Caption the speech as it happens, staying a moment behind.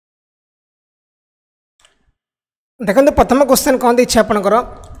देखो प्रथम क्वेश्चन कौन देखिए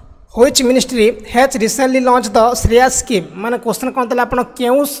आपंकर which ministry has recently launch the Shreya scheme माने क्वेश्चन कौन था आप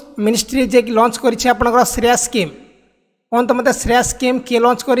क्यों मिनिस्ट्री जे लॉन्च कर श्रेया स्कीम कौन तो मतलब श्रेया स्कीम किए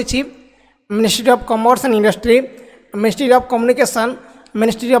लॉन्च करी ministry of commerce and industry ministry of communication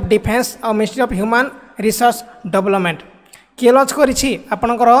ministry of defence और ministry of human resource development किए लॉन्च करी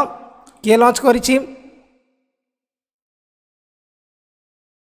आपणकर किए लॉन्च करी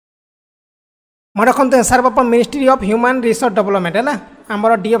मन रखु आंसर आप ministry of human resource development है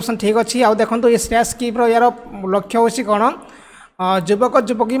आमर डी ऑप्शन ठीक अच्छी आउ देखो ये श्रेया स्कीम यार लक्ष्य होची कौन युवक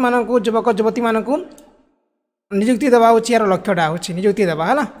युवकी मानक युवक युवती मानक निजुक्ति देवा हूँ यार लक्ष्यटा हूँ निजुक्ति देवा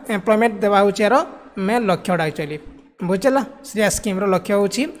है एम्प्लॉयमेंट देवा हूँ यार मेन लक्ष्यटा एक्चुअली बुझेगा श्रेया स्कीम लक्ष्य हूँ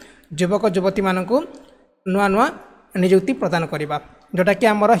युवक युवती मानक नुआ नुआ निजुक्ति प्रदान करवा जोटा कि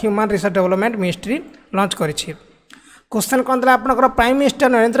आमर human resource development ministry launch करी क्वेश्चन कौन था आपंकर prime minister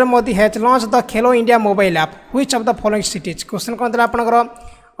Narendra Modi has launch the Khelo India mobile app which of the following cities question कौन था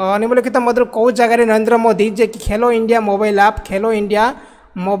आपंकर निम्नलिखित मध्य कौ जगह नरेंद्र मोदी जे कि खेलो इंडिया मोबाइल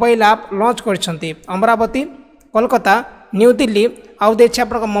ऐप लॉन्च कर अमरावती कोलकाता न्यू दिल्ली आउ दे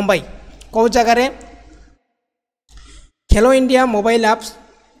आप मुंबई कौ जगह खेलो India mobile app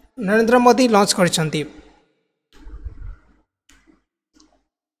Narendra Modi launch कर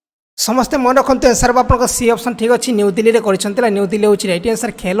समस्ते मन रखते आंसर आप सी ऑप्शन ठीक अच्छी न्यू दिल्ली में कर न्यू दिल्ली हूँ राइट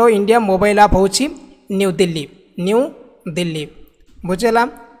आंसर खेलो इंडिया मोबाइल ऐप हूँ न्यू दिल्ली बुझेगा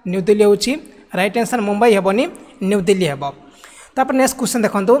न्यू दिल्ली हूँ right answer Mumbai हेबनी new Delhi हेब तापर नेक्स्ट क्वेश्चन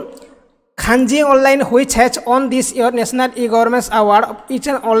देखो खांजी online which has on this year national e government award etch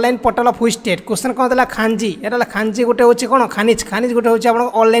an online portal of which state question कौन था खांजी एटा खांजी गोटे हूँ कौन खानिज खानिज गोटे हूँ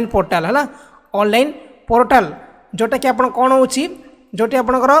आप ऑनलाइन पोर्टाल है ऑनलाइन पोर्टाल जोटा कि आप कौन हूँ जोटी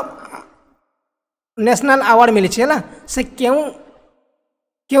आपणकर नेशनल अवार्ड मिली है से क्यों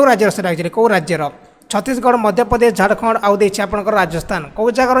क्यों राज्य से एक्चुअली कौ राज्यर छत्तीसगढ़ मध्य प्रदेश झारखंड आउ दे आपणकर राजस्थान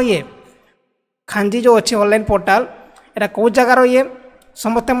कौ जगार ये खांजी जो अच्छी ऑनलाइन पोर्टाल एटा कौ जगार ये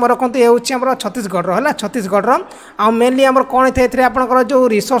समस्ते मोर रखते ये हूँ छत्तीसगढ़ है छत्तीसगढ़ आउ मेनली आम कौन थे आपंकर जो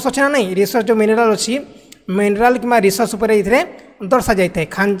रिसोर्स अच्छे ना नहीं रिसोर्स जो मिनराल अच्छी मिनराल कि रिसोर्स उपर ये दर्शा जाए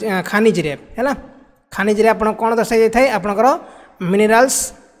खानिजे है खानिजे आप कौन दर्शा जाए आपंकर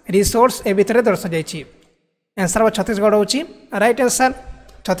मिनराल्स रिसोर्स ए भितर दर्शा जाइए आंसर छत्तीसगढ़ हूँ राइट आंसर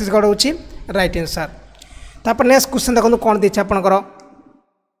छत्तीसगढ़ हूँ राइट आंसर तापर नेक्स्ट क्वेश्चन देखो कौन दीजिए आपंकर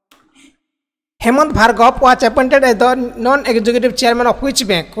Hemant Bhargava was appointed as the non executive chairman of which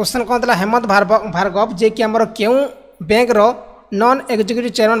bank question कौन था हेमंत भार्गव जे कि आमर क्यों बैंक रो नॉन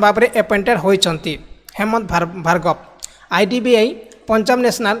एग्जीक्यूटिव चेयरमैन भाव में अपॉइंटेड होती Hemant Bhargava IDBI Punjab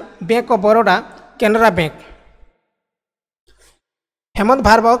national bank of Baroda Canara bank Hemant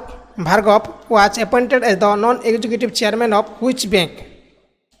Bhargava was appointed as the non executive chairman of which bank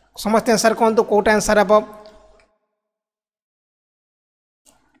समस्त answer कौन तो कौटा आंसर हम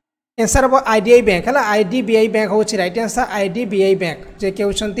आंसर हम आईडीआई बैंक है आईडीबीआई बैंक हूँ राइट आंसर आईडीबीआई बैंक जे कि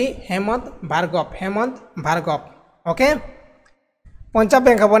होती हेमंत भार्गव ओके पंजाब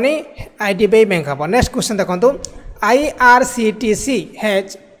बैंक हेनी आईडीबीआई बैंक हम नेक्स्ट क्वेश्चन देखो IRCTC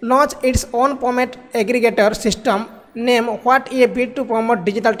has launch its own payment aggregator system name what A bit to promote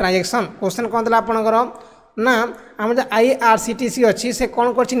digital transaction question कौन था आपंकर ना आम जो आईआरसीटीसी अच्छी से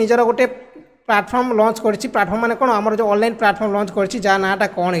कौन कर निजर गोटे प्लाटफर्म लॉन्च कर प्लाटफर्म माने कौन आम जो ऑनलाइन प्लाटफर्म लॉन्च कर जहाँ नाटा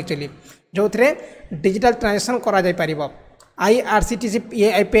कौन एक्चुअली जो थे डिजिटल ट्रांजैक्शन कर आईआरसीटीसी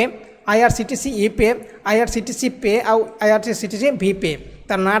आई पे आईआरसीटीसी ई पे आईआरसीटीसी पे आउ आईआरसीटीसी भी पे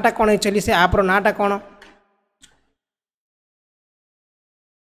तार नाटा कौन एक्चुअली से आप्र नाटा कौन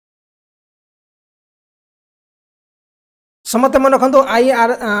समस्त मन रखु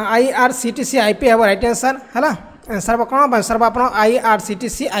आईआरसीटीसी आईपी हम राइट आंसर है आंसर कौन आंसर आप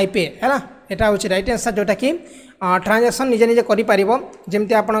आईआरसीटीसी आईपी है यहाँ हूँ राइट आंसर जोटा कि ट्रांजैक्शन निजे निजे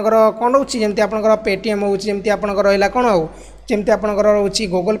करमती आपंकर कौन रोचे जमी आपंकर पेटीएम होती आपंकर रहा कौन हो जमी आपंकर रोचे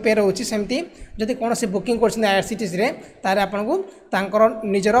गूगल पे रोचे सेमती जदि कौन से बुकिंग कर आईआरसीटीसी आपको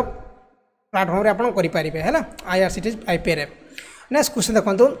निजर प्लाटफर्म आप करेंगे है आईआरसीटीसी आईपी रे नेक्स्ट क्वेश्चन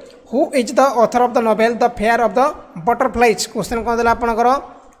देखो who is the author of the novel the fair of the butterflies question कौन था आपंकर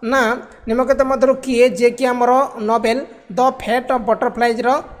ना निम्नलिखित मध्य किए जे कि आमर novel the fate of butterflies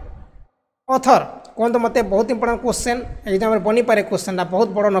author कौन तो मत बहुत इंपोर्टेंट क्वेश्चन एग्जाम में बनी पारे क्वेश्चन बहुत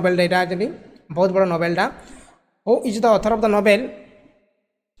बड़ नोवेल एक्चुअली बहुत बड़ नोवेलटा who is the author of the novel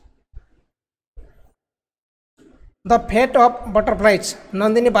the fate of butterflies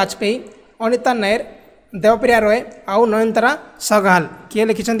Nandini Bajpayee Anita Nair Devpriya Roy आउ नयनतारा सगाल किए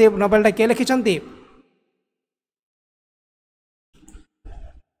लिखिं नोवेलटा किए लिखिं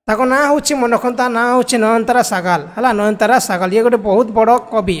ताको ना हूँ मन रखता ना हूँ नयनतारा सागाल है नयनतारा सागाल ये गोटे बहुत बड़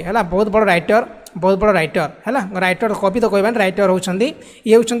कवि है बहुत बड़ राइटर बहुत बड़ राइटर है राइटर कवि तो कहबानी राइटर होती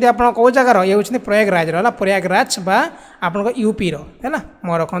ये होती आप कौ जगार ये होती प्रयागराज है प्रयागराज बा आप यूपी है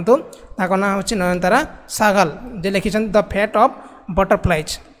मैं रखु ना हूँ नयनतारा सागल जे लिखिं द फेट ऑफ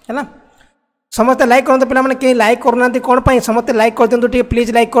बटरफ्लाइज है समस्त लाइक करूँ पे कहीं लाइक करूना कौन पर समस्त लाइक कर दिंतु टे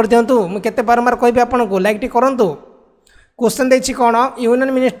प्लीज लाइक कर दिंतु मुझे बारंबार कहि आपको लाइक टी करूँ क्वेश्चन देखिए कौन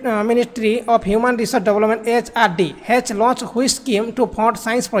union ministry of human resource development HRD has launch which scheme to fund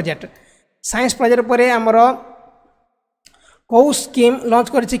science project पर आमर कौ स्कीम लॉन्च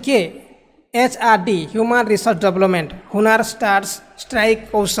करिछि किए HRD ह्यूमन रिसोर्स डेवलपमेंट हुनर स्टार्स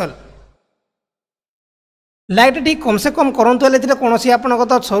स्ट्राइक कौशल लाइक ठीक कम से कम करूँ कौन आपको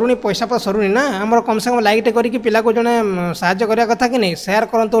तो सरुनी पैसा पर सरुनी ना आम कम से कम लाइक करके पिला को जड़े साहाय्य करने कथा कि नहीं शेयर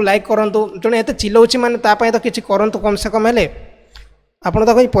करूँ लाइक करूँ जड़े एत चिल्लाऊँ मैंने तो किसी करूँ कम से कम हेले आपड़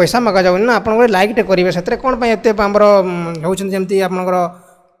तो कहीं पैसा मगा जाऊनी ना आप लाइक टे करेंगे से कौन एत आमर होती आपंकर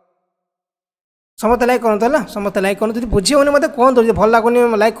समस्त लाइक करूँ है समस्त लाइक करूँ जी बुझी होनी मत कहूँ भल लगुनि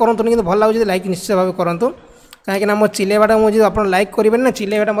लाइक करूँ कि भल लगे लाइक निश्चित भाव करूँ कहीं मो चिल्लेवाटा मुझे आप लाइक करेंगे ना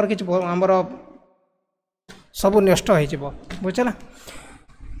चिल्लेवाटा मोर कि आमर सब नष्ट हो बुझला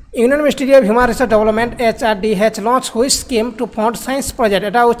union ministry of human resource development HRD has launch which scheme to fund science project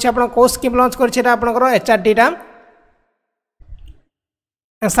एटा होछि आपण को स्कीम लॉन्च करछि एटा आपनकर HRD टा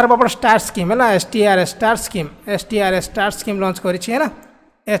आंसर बापर स्टार स्कीम है STRS स्टार स्कीम लॉन्च करछि है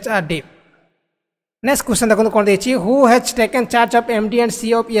HRD नेक्स्ट क्वेश्चन देखो कौन देखिए who has taken charge of MD and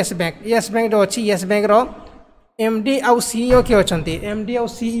CEO of yes bank जो अच्छी येस बैंक रो MD आउ CEO किए अछंती MD आउ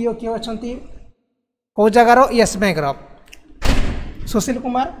CEO किए अछंती कौ जगार येस बैंक रो सुशील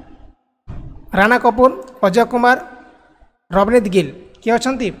कुमार राणा कपूर अजय कुमार रवनीत गिल किए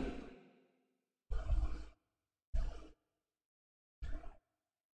अछंती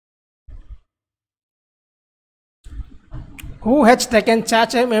who has taken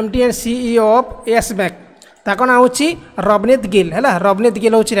charge of MD and CEO of yes bank ताको ना होची रवनीत गिल है रवनीत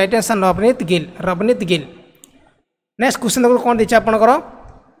गिल होची right answer Ravneet Gill next question देखो कौन देखिए आपनकर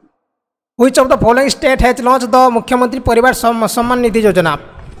which of the following state has launch the मुख्यमंत्री परिवार सम्मान निधि योजना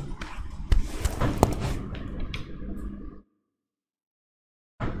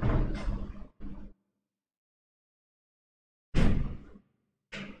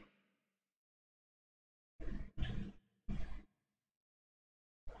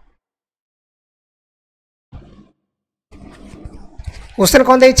क्वेश्चन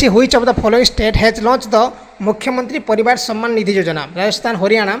कौन देखिए which of the following state has launch the मुख्यमंत्री परिवार सम्मान निधि योजना राजस्थान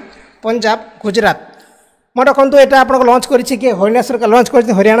हरियाणा पंजाब गुजरात मैं रखु यहाँ आप लॉन्च करिए हरियाणा सरकार लॉन्च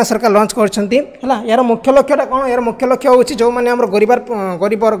कर हरियाणा सरकार लॉन्च करछंती है यार मुख्य लक्ष्यटा कौन यार मुख्य लक्ष्य हूँ जो मैंने आम गरीब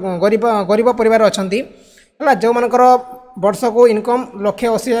परिवार अच्छा है जो मानकर वर्ष को इनकम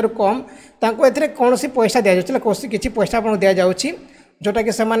 1,80,000 कम तांको एथिरे कौन पैसा दि जाए किसी पैसा आपको दि जाऊँगी जोटा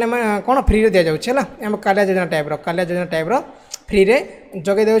कि से कौन फ्री दि जाऊँगी है आम कालिया योजना टाइप फ्री रे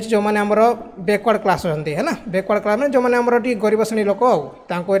जगह दे जो मैंने आमर बैकवर्ड क्लास अच्छी है बैकवर्ड क्लास में जो मैंने आमर गरीब श्रेणी लोक आउँ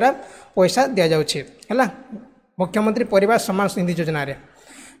यहाँ पैसा दि जाऊँगी है मुख्यमंत्री परिवार सम्मान निधि योजना रे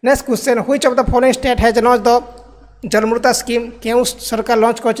next question which of the following state has launch the जलमृता scheme क्यों सरकार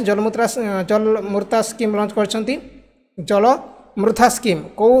लॉन्च कर जलमृता स्कीम लॉन्च करछंती जलमृता स्कीम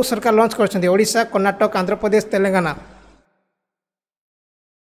कौ सरकार लॉन्च करछंती ओडिशा कर्नाटक आंध्र प्रदेश तेलंगाना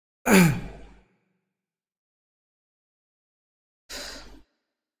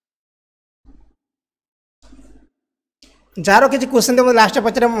जार किसी क्वेश्चन मुझे लास्ट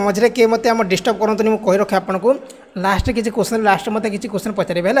पचारे मझे किए मत डिस्टर्ब करते मुझे कही रखे आपको लास्ट किसी क्वेश्चन लास्ट मत किसी क्वेश्चन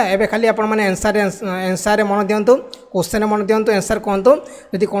पचारे है एवं खाली आपने एनसर मन दिंतु क्वेश्चन मन दिंतु एनसर कहतु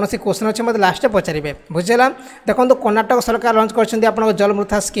यदि कौन क्वेश्चन अच्छे मतलब लास्ट पचारे बुझेगा देखो कर्नाटक सरकार लॉन्च कर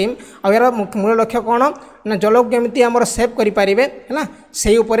जलमृता स्कीम और यार मूल लक्ष्य कौन ना जल को केमी आम सेव करें है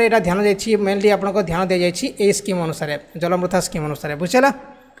से यहाँ ध्यान जाइए मेनली आपको ध्यान दी जाइए स्कीम अनुसार जलमृता स्कीम अनुसार बुझेगा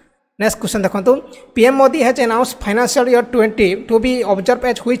नेक्स्ट क्वेश्चन देखो PM Modi has announce financial year 20 to be observe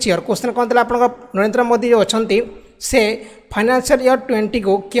as which year question कौन आप नरेंद्र मोदी जो अच्छा से फाइनेंशियल ईयर 20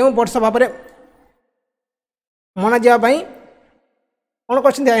 को क्यों वर्ष भाव में मना जावाई कौन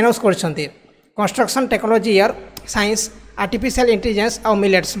कर अनाउंस कर construction technology year science artificial intelligence और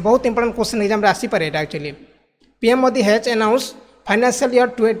मिलेट्स बहुत important question exam आसीपे actually PM Modi has announce financial year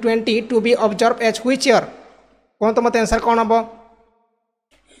 20 to be observe as which year कौन तो मत आंसर कौन हम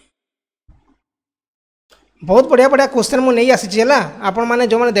बहुत बढ़िया बढ़िया क्वेश्चन मुझे नहीं आसी है आपण मैंने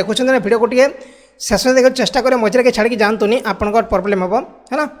जो मैंने देखुं ना वीडियो को टे शेष देखा चेष्टा करें मझे के छाड़ी जातुनि आपंक प्रोब्लेम हम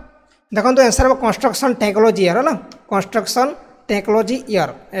है देखो आंसर हम कंस्ट्रक्शन टेक्नोलॉजी ईयर है कंस्ट्रक्शन टेक्नोलॉजी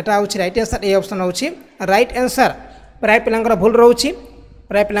ईयर यहाँ हूँ रईट आंसर ए ऑप्शन हूँ रईट आंसर प्राय पिलांकर भूल रोचे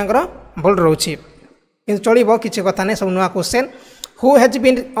प्राय पिलांकर भूल रोचे कि चलो किसी कथा नहीं सब नुआ question who has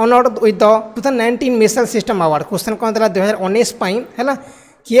been honoured with the 2019 missile system award question कौन था 2019 है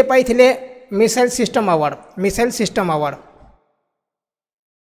किए पाई missile system award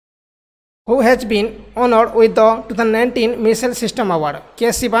who has been honoured with the 2019 missile system award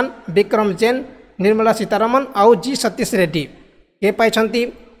के शिवन विक्रम जैन निर्मला सीतारमन आउ जी सतीश रेड्डी किए पाई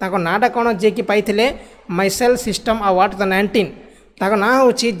नाटा कौन जी कि पाई मिसाइल सिस्टम अवार्ड 2019 ताको ना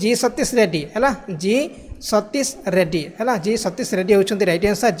हूँ जी सतीश रेड्डी है जी सतीश रेड्डी है जी सतीश रेड्डी होती राइट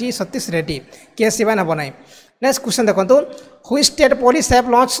आंसर जी सतीश रेड्डी के शिवान हम ना नेक्स्ट क्वेश्चन देखो हुई स्टेट पुलिस हैव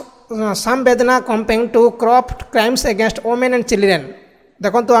लॉन्च संवेदना campaign to crop crimes against women and children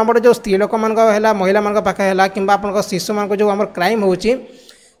देखो आम जो स्त्री लोक मान महिला मान पाखे है कि शिशु मान जो आम क्राइम होची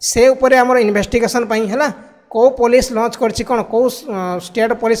से उपरे आम इन्वेस्टिगेशन है कौ पुलिस लॉन्च करछि कौन कौ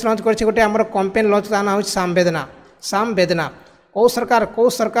स्टेट पुलिस लॉन्च करछि गोटे आम कैंपेन लॉन्च ता ना होची संवेदना कौ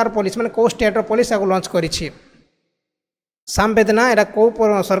सरकार पुलिस माने कौ स्टेट पुलिस आगु लॉन्च करिछि संवेदना एटा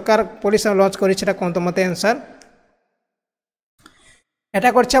कौ सरकार पुलिस लॉन्च करिछि कौन तो मते आंसर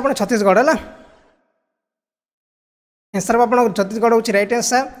एटा करछि आपण छत्तीसगढ़ है आंसर आपण छत्तीसगढ़ होची राइट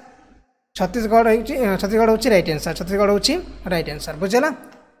आंसर छत्तीसगढ़ होची राइट आंसर बुझला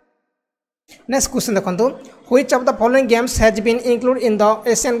नेक्स्ट क्वेश्चन देखो which of the following games has been include in the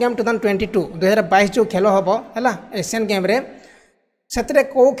Asian game 2022 2022 जो खेल हम है एशियन गेम रे से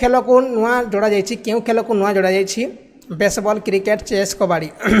कौ खेल को नुआ जोड़ा जाइए क्यों खेल को नुआ जोड़ा जाइए बेसबॉल क्रिकेट चेस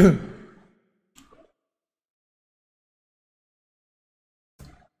कबाड़ी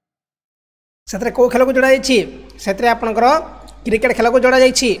से कौ खेल को जोड़ा जाइए आपंकर क्रिकेट खेल को जोड़ा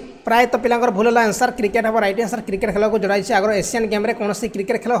जाइए प्रायतः पिला भूल है आंसर क्रिकेट हम राइट आंसर क्रिकेट खेल को जोड़ा जाइए आगर एशियन गेम रे कौन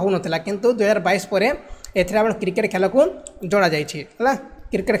क्रिकेट खेल होना किंतु 2022 पर क्रिकेट खेल को जोड़ा जाइए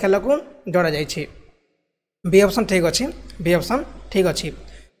क्रिकेट खेल को जोड़ा जाइए बी ऑप्शन ठीक अच्छी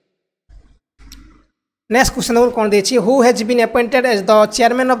नेक्स्ट क्वेश्चन कौन देखिए who has been appointed as the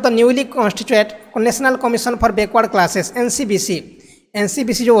chairman of the newly कॉन्स्टिट्यूएट national commission for backward classes NCBC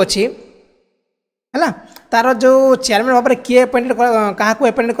जो अच्छी है तार जो चेयरमैन भाव में किए अपॉइंटेड क्या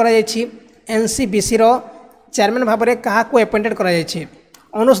अपॉइंटेड कर एनसीबीसी रो चेयरमैन भाव में क्या अपॉइंटेड कर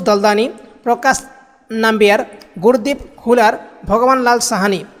अनुष दलदानी प्रकाश नाम्बियार गुरदीप हुलार भगवान लाल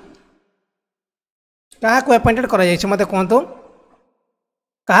साहानी क्या अपॉइंटेड कर मत कहतु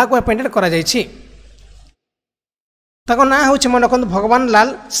क्या अपॉइंटेड कर ना हूँ मन रखु भगवान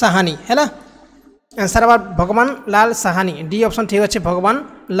लाल साहानी है आंसर भगवान लाल साहानी डी ऑप्शन ठीक अच्छे भगवान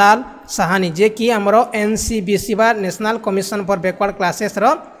लाल साहानी जे कि आमर एनसीबीसी बा national commission for backward classes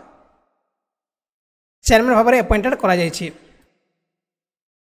row chairman भाव में अपॉइंटेड कर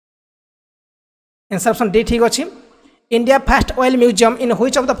आंसर ऑप्शन डी ठीक अच्छे India fast oil museum in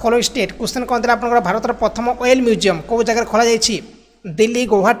which of the following state question कौन था आप भारत प्रथम ऑयल म्यूजियम कौ जगह खोल दिल्ली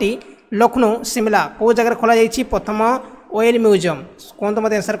गुवाहाटी लखनऊ शिमला कौ जगह खोल प्रथम ऑयल म्यूजियम कौन तो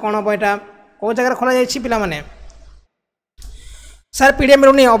मत आंसर कौन हम यहाँ कौ जगह खोल पाने सर पीडीएफ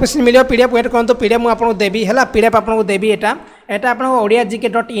मिलूनी ऑफिस मिले पीडीएफ वेट करूँ पीडीएफ मुझे देवी है पीडीएफ आपको देवी यहाँ आप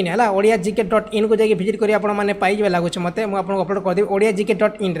odia.gk.in है odia.gk.in को जाकि विजिट करी आपने पाइबे लगुच मत मुझे अपलोड करदेवी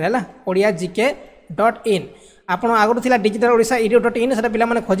odia.gk.in है odia.gk.in आप आगुरी थी डिजिटल ओडिशा edu.in से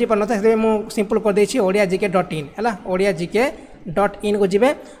पे खोजी पार ना मुझे सिंपल करदे odia.gk.in है odia.gk.in को जी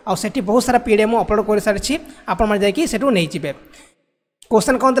आठी बहुत सारा पीडीएफ मुझे अपलोड कर सारी आपने नहीं जाए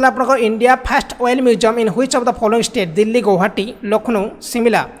क्वेश्चन कौन था आप India fast oil museum in which of the following state Delhi Guwahati Lucknow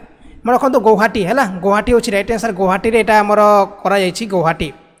Shimla मैं रखु गुवाहाटी है गुवाहाटी हूँ रईट आंसर गुवाहाटी आमर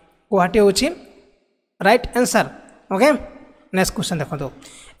गुवाहाटी हूँ right answer okay next question देखो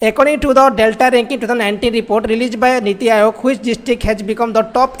according to the delta ranking 2019 report release by NITI Aayog which district has become the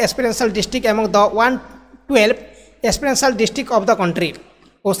top experiential district among the 112 experiential district of the country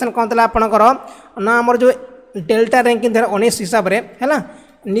question कौन था आपंकर ना आमर जो delta ranking 2019 हिसाब से है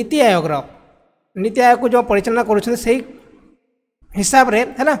नीति आयोग को जो परिचालना कर हिसाब से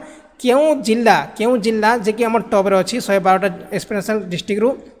है क्यों जिला जे कि आम टॉप रे अच्छी 112टा एक्सपीरियंशियल डिस्ट्रिक्ट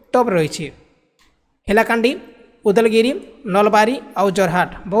रू टॉप रही हेलाकांडी उदलगिरी नलबारी आउ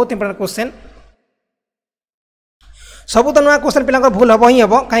जोरहाट बहुत इंपोर्टेंट क्वेश्चन सब तो नुआ क्वेश्चन पिला भूल हम ही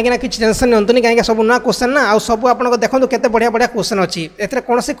हम कहीं किसी टेंशन नियंतुनि कहीं सब नुआ क्वेश्चन ना आ सब आप देखो केते बढ़िया बढ़िया क्वेश्चन अच्छी एथरे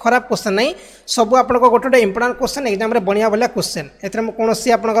कौन खराब क्वेश्चन नहीं सब आप गोटे इंपोर्टेंट क्वेश्चन एग्जाम बढ़िया बढ़िया क्वेश्चन एथरे कौन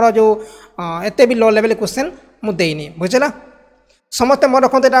आपंकर जो एत भी लो लेवल क्वेश्चन मुझे बुझला समस्ते मन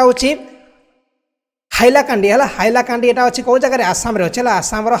रखते यहाँ हूँ हाइलाकांडी है हाइलाकांडी यहाँ अच्छी कौ जगह आसाम अच्छे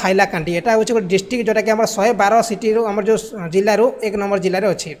आसाम हाइलाकांडी यहाँ हूँ गोटे डिस्ट्रिक्ट जोटा कि 112 सिटी आम जो जिलू 1 नंबर जिले में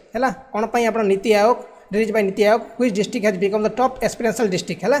अच्छी है कौन आप NITI Aayog release by NITI Aayog which district has become the top experiential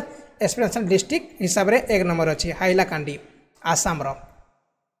district है एक्सपीरियंशियल डिस्ट्रिक्ट हिसाब से 1 नंबर अच्छी हाइलाकांडी आसाम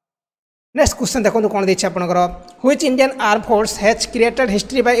नेक्स्ट क्वेश्चन देखो कौन देखिए आपंकर which Indian arm force has created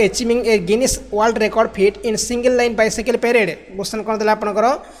history by achieving A Guinness world record feet in single line bicycle parade question कौन देला आपंकर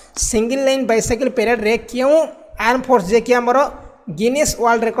सिंगल लाइन बाइसाइकिल पैरेड रे क्यों आर्म फोर्स जे कि हमर गिनीज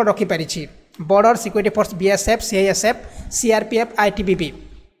वर्ल्ड रिकॉर्ड रखि पारिछि border security force BSF CISF CRPF ITBP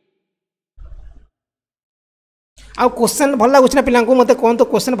आ question भल लगुच ना पिला मत कहतु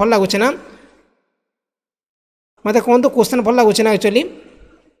क्वेश्चन भल लगुच ना मत कहतु क्वेश्चन भल लगुच ना एक्चुअली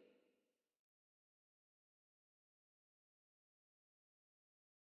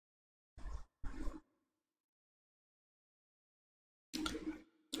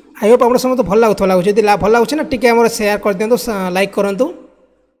आई होप आप समस्त भल लगुच भल लगुच ना टी सेयार कर दिंतु लाइक करूँ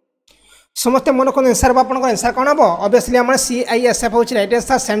समस्ते मन को आंसर आप आंसर कौन हम ऑब्वियसली आम सीआईएसएफ हूँ right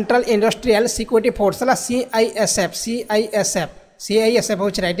answer central industrial security force है सीआईएसएफ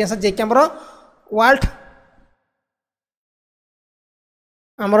हूँ राइट आंसर जे कि वर्ल्ड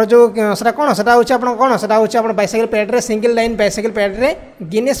आमर जो कौन से हूँ कौन से हूँ बाइसाइकिल पैरेड रे सिंगल लाइन बाइसाइकिल पैरेड रे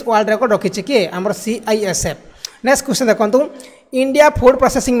गिनीज वर्ल्ड रिकॉर्ड रखी किए आमर सीआईएसएफ नेक्स्ट क्वेश्चन देखो India food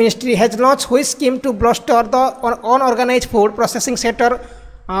processing ministry has launch which scheme to bluster the unorganised food processing sector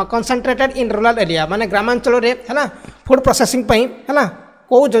concentrated in rural area माने ग्रामांचल रे है ना फूड प्रोसेसिंग पई है ना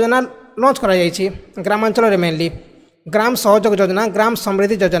को योजना लॉन्च करा जायछि ग्रामांचल रे मेनली ग्राम सहयोग योजना ग्राम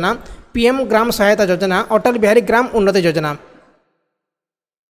समृद्धि योजना पीएम ग्राम सहायता योजना अटल बिहारी ग्राम उन्नति योजना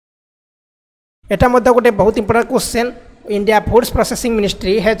एटा मध्य गोटे बहुत important question India food processing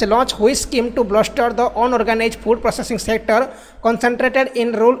ministry has launch which scheme to bluster the unorganised food processing sector concentrated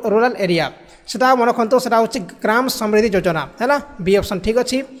in rural area सेटा मन रखु सेटा हूँ ग्राम समृद्धि योजना है ना बी ऑप्शन ठीक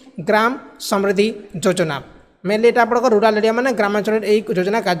अच्छी ग्राम समृद्धि योजना मेनली ये आप रूराल एरिया मैंने ग्रामांचल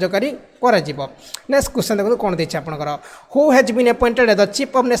योजना कार्यकारी नेक्स्ट क्वेश्चन देखो कौन देखिए आपंकर who has been appointed the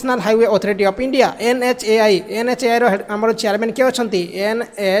chief of national highway authority of India NHAI आम चेयरमैन किए अच्छा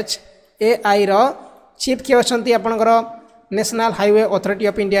एनएचएआई चीफ किए अच्छा आपंकर national highway authority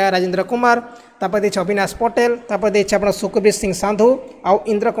of India Rajendra Kumar तापर देखिए अविनाश पटेल तापर देखिए आप सुखबीर सिंह साधु आउ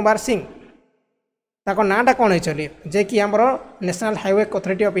इंद्र कुमार सिंह ताको नाटा कौन है जे कि आमर national highway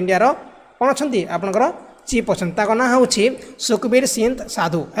authority of India कौन अच्छा आपंकर चीफ अच्छा ना हूँ सुखबीर सिंह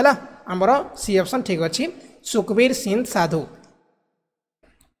साधु है आमर सी ऑप्शन ठीक अच्छी सुखबीर सिंह साधु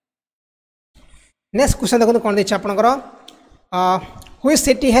नेक्स्ट क्वेश्चन देखो कौन देखिए आपंकर which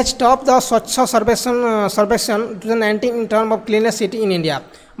city has top the स्वच्छ सर्वेक्षण 2019 in term of cleanest city in India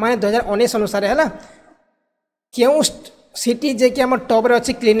माने 2019 अनुसार है क्यों सिटी जे कि आम टॉप रे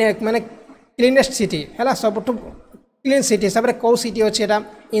अच्छी क्लीन माने क्लीनेस्ट सिटी है सब क्लीन सिटी हिसाब से कौ सिटी अच्छे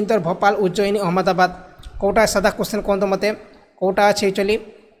इंदौर भोपाल उज्जैन अहमदाबाद कौटा सादा क्वेश्चन कहते मत कौटा अच्छे actually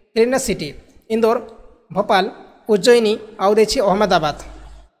cleanest city Indore Bhopal Ujjain आउ देखिए अहमदाबाद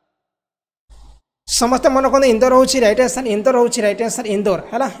समस्त मन कहते इंदौर हूँ राइट आंसर इंदौर हूँ राइट आंसर इंदौर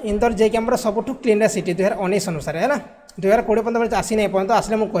है इंदौर जे कि आम सब क्लीनेस्ट सिटी 2019 अनुसार है 2020 पर्यटन आसी नहीं पर्यटन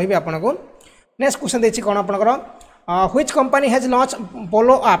आसले मुझे कहि आपको नेक्स्ट क्वेश्चन देखिए कौन आपंकर व्हिच कंपनी हैज लॉन्च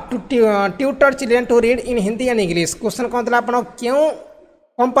बोलो आप to tutor children to read in Hindi and English question कौन था आप क्यों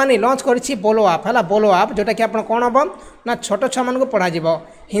कंपनी लॉन्च करी बोलो आप है बोलो आप जोटा कि आप कौन हम ना छोट छुआ मान पढ़ा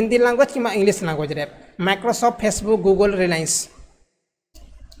हिंदी लैंग्वेज कि इंग्लिश लैंग्वेज रे माइक्रोसॉफ्ट फेसबुक गूगल रिलायंस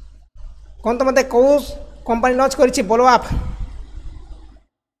कौन तो मत कौ कंपनी लॉन्च करी बोलो आप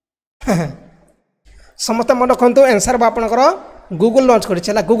समस्त मन रखु आंसर आपंकर गूगल लॉन्च कर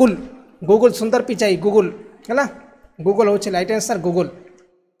गूगल गूगल सुंदर पिचाई गूगल है गूगल हूँ राइट आंसर गूगल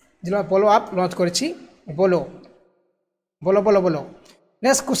जो बोलो आप लॉन्च करी बोलो बोलो बोलो बोलो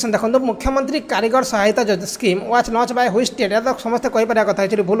नेक्स्ट क्वेश्चन देखो मुख्यमंत्री कारीगर सहायता scheme was launch by which state तो समस्त कहीपर कथा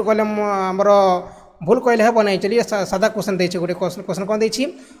एक्चुअली भूल कहले आमर भूल कहले हे ना एक्चुअली सादा क्वेश्चन देछि गोटे क्वेश्चन कौन देछि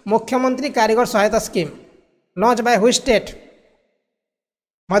मुख्यमंत्री कारीगर सहायता scheme launch by which state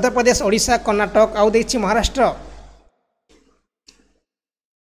Madhya Pradesh Odisha Karnataka आउ देछि महाराष्ट्र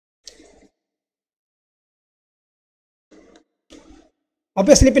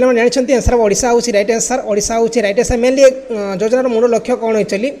ऑब्वियसली पिला जानते आंसर ओडिशा हूँ राइट आंसर ओडिशा हूँ राइट आंसर मेनली योजनार मूल लक्ष्य कौन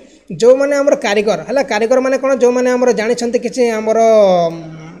एक्चुअली जो मैंने आमर कारीगर है कारीगर मैंने कौन जो मैंने आमर जानते कि आमर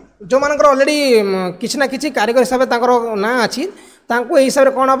जो मानकर ऑलरेडी किसी ना किसी कारीगर हिसाब से ना अच्छी तांको ए हिसाब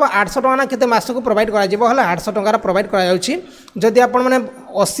से कौन हम 800 टका ना केते मास को प्रोवाइड करा जिवो हला 800 टका प्रोवाइड करा जाउछि जदि आपण माने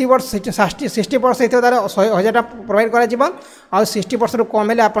 80 वर्ष 60 वर्ष हेते तार 1000 टका प्रोवाइड करा जिवो आ 60 वर्ष रु कम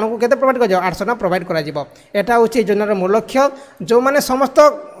हेले आपण को केते प्रोवाइड करा जाव 800 टका प्रोवाइड करा जिवो एटा होछि योजनार मूल लक्ष्य जो माने समस्त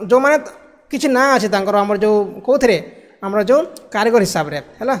जो माने किछि ना अछि तांकर हमर जो कोथरे हमर जो कारीगर हिसाब रे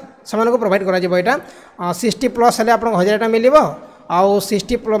हला समान को प्रोवाइड करा जिवो एटा 60 प्लस हेले आपण 1000 टका मिलिबो आउ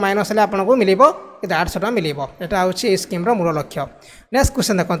 60 माइनस हेले आपको मिल 800 टका मिल यहाँ हूँ स्कीम मूल लक्ष्य नेक्स्ट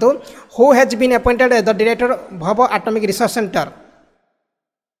क्वेश्चन देखो who has been appointed the director भव atomic research centre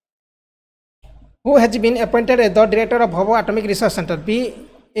who has been appointed the director of भव एटॉमिक रिसर्च सेंटर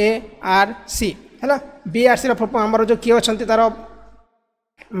BARC है BARC आमर जो किए अच्छा तार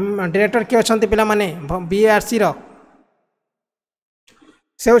डायरेक्टर किए अच्छा पिला माने BARC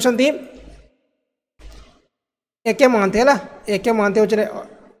से होती एके महांती है एके महांती हूँ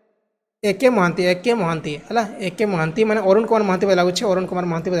एके महांती है एके महांती माने अरुण कुमार महांती बोला लगुच अरुण कुमार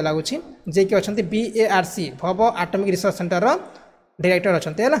महांती बोला लगुच जे कि अच्छा BARC भव एटॉमिक रिसर्च सेंटर डायरेक्टर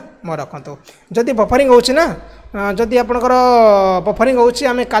अच्छा है मैं रखु जदि बफरिंग होना जदि आपंकर बफरिंग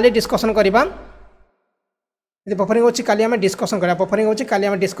होमें काली डिस्कसन करवा यदि बफरिंग होची काली आम डिस्कसन करा बफरिंग होची काली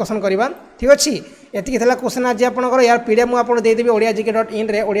आम डिस्कसन करवा ठीक अच्छे एति क्वेश्चन आज आपंकर यार पीडीएफ मुझे आपको देदेवी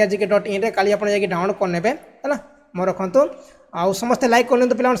odia.gk.in odia.gk.in काली आप डाउनलोड करने है मैं रखु आउ समस्ते लाइक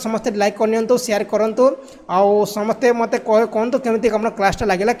करनी पे समस्ते लाइक करनी शेयर करूँ आउ समस्ते मत कहतु केमी आप क्लासटा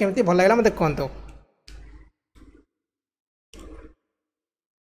लगे केमी भल लगे मत कहतु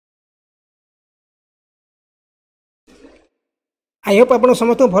आई होप आप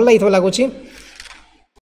समस्त भल लगी लगुच